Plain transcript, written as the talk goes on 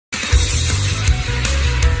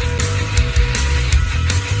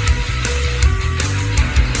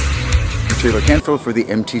Taylor-Canfield for the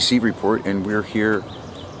MTC report, and we're here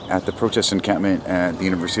at the protest encampment at the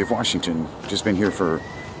University of Washington. Just been here for,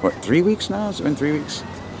 what, 3 weeks now? Has it been 3 weeks?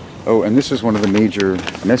 Oh, and this is one of the major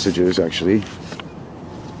messages, actually,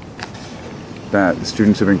 that the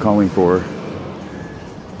students have been calling for.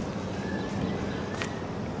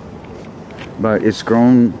 But it's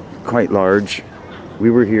grown quite large. We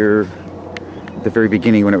were here at the very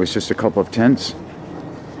beginning when it was just a couple of tents,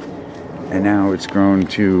 and now it's grown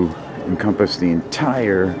to encompass the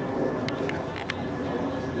entire...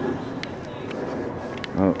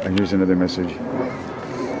 Oh, and here's another message.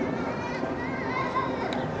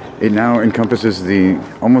 It now encompasses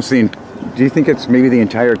almost the... Do you think it's maybe the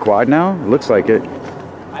entire quad now? It looks like it.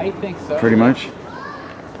 I think so. Pretty much.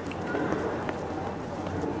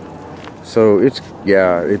 So it's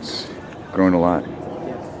grown a lot.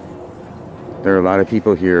 There are a lot of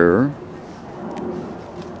people here.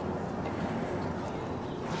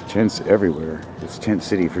 Tents everywhere. It's tent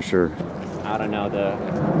city for sure. I don't know, if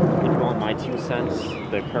you want my 2 cents,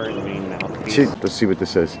 the current main mouthpiece. Let's see what this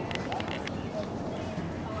says.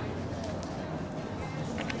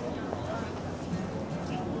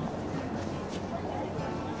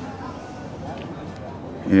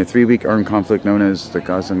 In a 3-week armed conflict known as the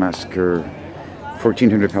Gaza massacre,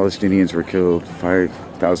 1,400 Palestinians were killed,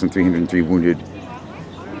 5,303 wounded,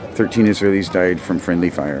 13 Israelis died from friendly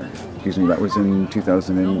fire. Excuse me, that was in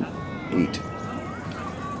 2008.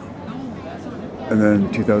 And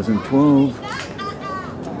then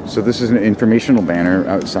 2012. So this is an informational banner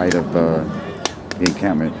outside of the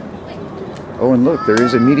encampment. Oh, and look, there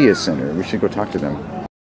is a media center. We should go talk to them.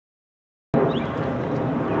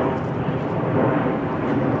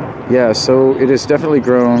 Yeah, so it has definitely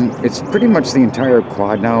grown. It's pretty much the entire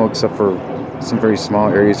quad now, except for some very small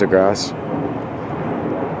areas of grass.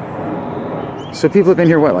 So people have been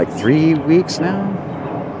here, what, like 3 weeks now?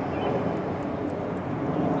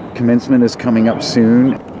 Commencement is coming up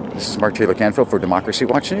soon. This is Mark Taylor-Canfield for Democracy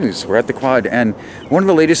Watch News. We're at the quad, and one of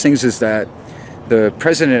the latest things is that the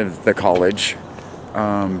president of the college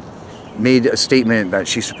made a statement that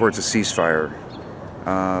she supports a ceasefire,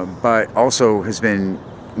 but also has been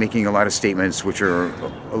making a lot of statements which are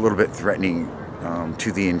a little bit threatening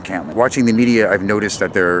to the encampment. Watching the media, I've noticed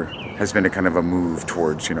that there has been a kind of a move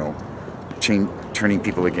towards, turning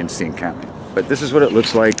people against the encampment. But this is what it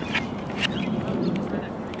looks like.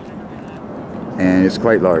 And it's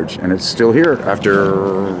quite large, and it's still here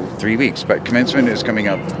after 3 weeks. But commencement is coming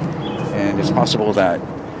up, and it's possible that,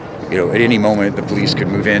 at any moment the police could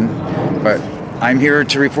move in. But I'm here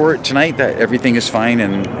to report tonight that everything is fine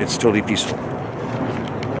and it's totally peaceful.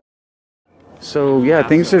 So yeah,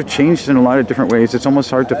 things have changed in a lot of different ways. It's almost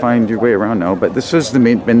hard to find your way around now, but this has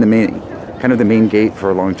been the main gate for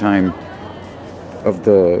a long time of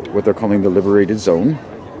what they're calling the Liberated Zone.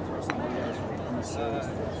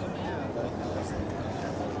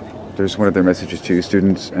 There's one of their messages to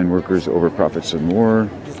students and workers over profits and war.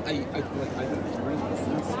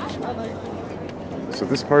 So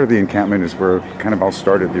this part of the encampment is where it kind of all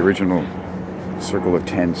started, the original circle of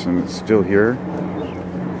tents, and it's still here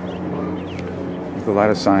with a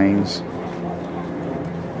lot of signs.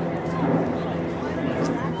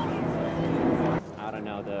 I don't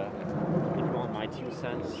know, if you want my 2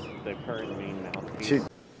 cents, the current main mouthpiece.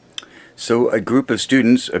 So a group of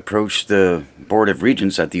students approached the Board of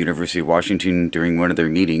Regents at the University of Washington during one of their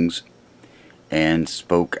meetings and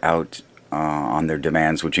spoke out on their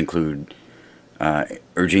demands, which include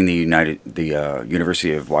urging the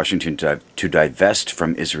University of Washington to divest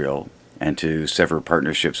from Israel and to sever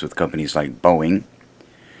partnerships with companies like Boeing,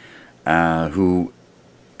 who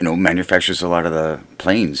manufactures a lot of the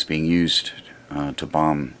planes being used to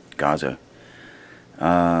bomb Gaza.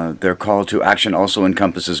 Their call to action also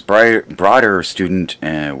encompasses broader student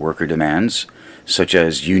and worker demands, such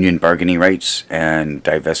as union bargaining rights and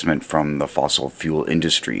divestment from the fossil fuel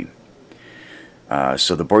industry.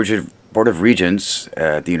 So the Board of Regents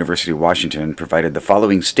at the University of Washington provided the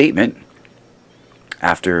following statement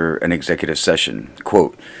after an executive session.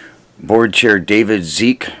 Quote, Board Chair David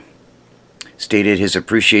Zeke stated his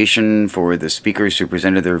appreciation for the speakers who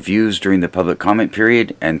presented their views during the public comment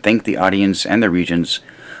period and thanked the audience and the regents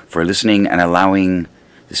for listening and allowing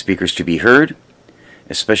the speakers to be heard,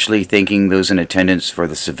 especially thanking those in attendance for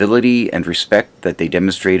the civility and respect that they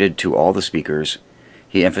demonstrated to all the speakers.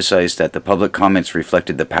 He emphasized that the public comments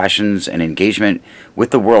reflected the passions and engagement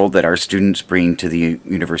with the world that our students bring to the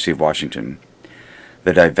University of Washington.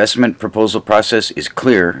 The divestment proposal process is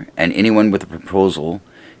clear, and anyone with a proposal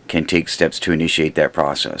can take steps to initiate that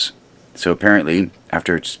process. So apparently,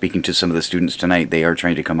 after speaking to some of the students tonight, they are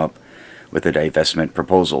trying to come up with a divestment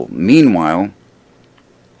proposal. Meanwhile,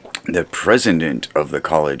 The president of the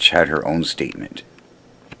college had her own statement.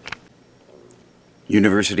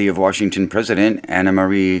 University of Washington President Ana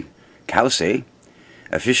Mari Cauce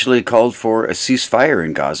officially called for a ceasefire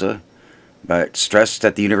in Gaza, but stressed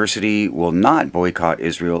that the university will not boycott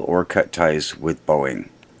Israel or cut ties with Boeing.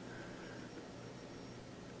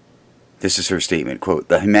 This is her statement, quote,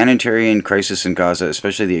 "The humanitarian crisis in Gaza,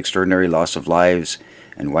 especially the extraordinary loss of lives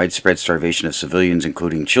and widespread starvation of civilians,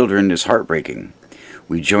 including children, is heartbreaking.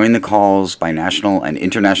 We join the calls by national and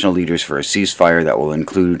international leaders for a ceasefire that will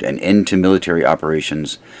include an end to military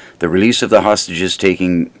operations, the release of the hostages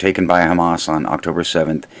taken by Hamas on October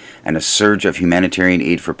 7th, and a surge of humanitarian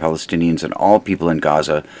aid for Palestinians and all people in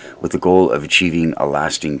Gaza with the goal of achieving a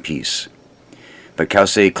lasting peace." But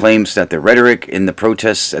Cauce claims that the rhetoric in the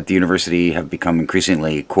protests at the university have become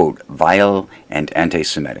increasingly, quote, "vile and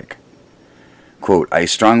anti-Semitic." Quote, "I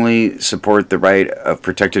strongly support the right of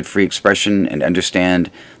protected free expression and understand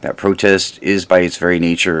that protest is by its very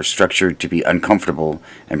nature structured to be uncomfortable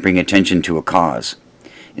and bring attention to a cause.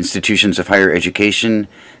 Institutions of higher education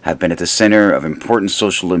have been at the center of important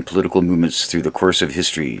social and political movements through the course of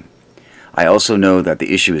history. I also know that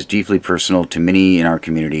the issue is deeply personal to many in our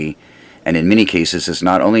community, and in many cases is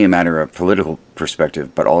not only a matter of political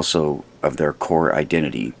perspective, but also of their core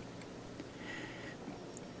identity.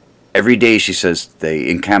 Every day," she says, "the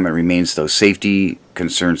encampment remains, though safety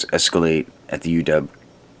concerns escalate at the UW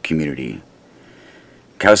community."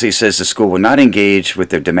 Cauce says the school will not engage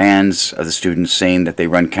with the demands of the students, saying that they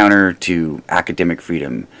run counter to academic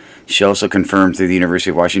freedom. She also confirmed through the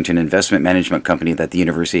University of Washington Investment Management Company that the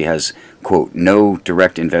university has, quote, "no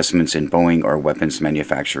direct investments in Boeing or weapons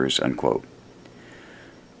manufacturers," unquote.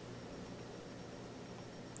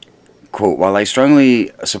 Quote, "While I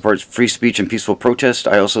strongly support free speech and peaceful protest,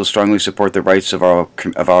 I also strongly support the rights of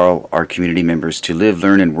our community members to live,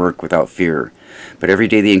 learn, and work without fear. But every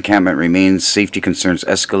day the encampment remains, safety concerns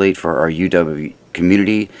escalate for our UW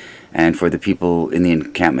community and for the people in the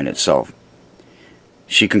encampment itself."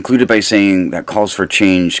 She concluded by saying that calls for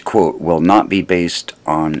change, quote, "will not be based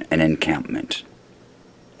on an encampment."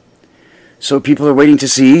 So people are waiting to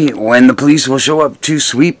see when the police will show up to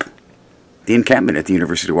sweep the encampment at the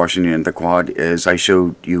University of Washington and the Quad. As I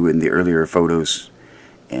showed you in the earlier photos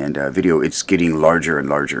and video, it's getting larger and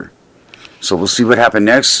larger. So we'll see what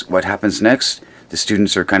happens next. The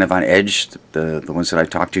students are kind of on edge, the ones that I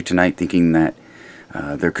talked to tonight, thinking that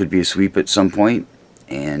there could be a sweep at some point.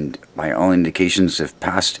 And by all indications of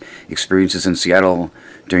past experiences in Seattle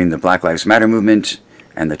during the Black Lives Matter movement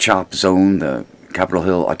and the CHOP zone, the Capitol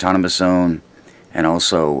Hill Autonomous Zone, and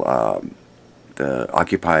also the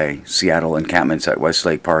Occupy Seattle encampments at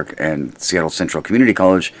Westlake Park and Seattle Central Community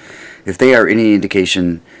College, if they are any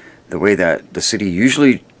indication, the way that the city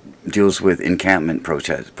usually deals with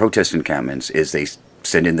protest encampments is they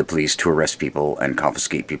send in the police to arrest people and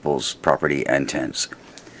confiscate people's property and tents.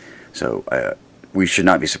 So we should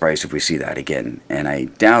not be surprised if we see that again. And I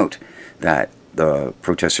doubt that the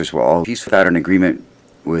protesters will all peace without an agreement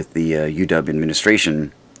with the UW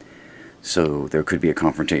administration. So there could be a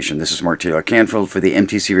confrontation. This is Mark Taylor-Canfield for the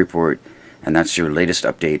MTC Report, and that's your latest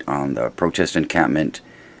update on the protest encampment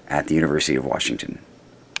at the University of Washington.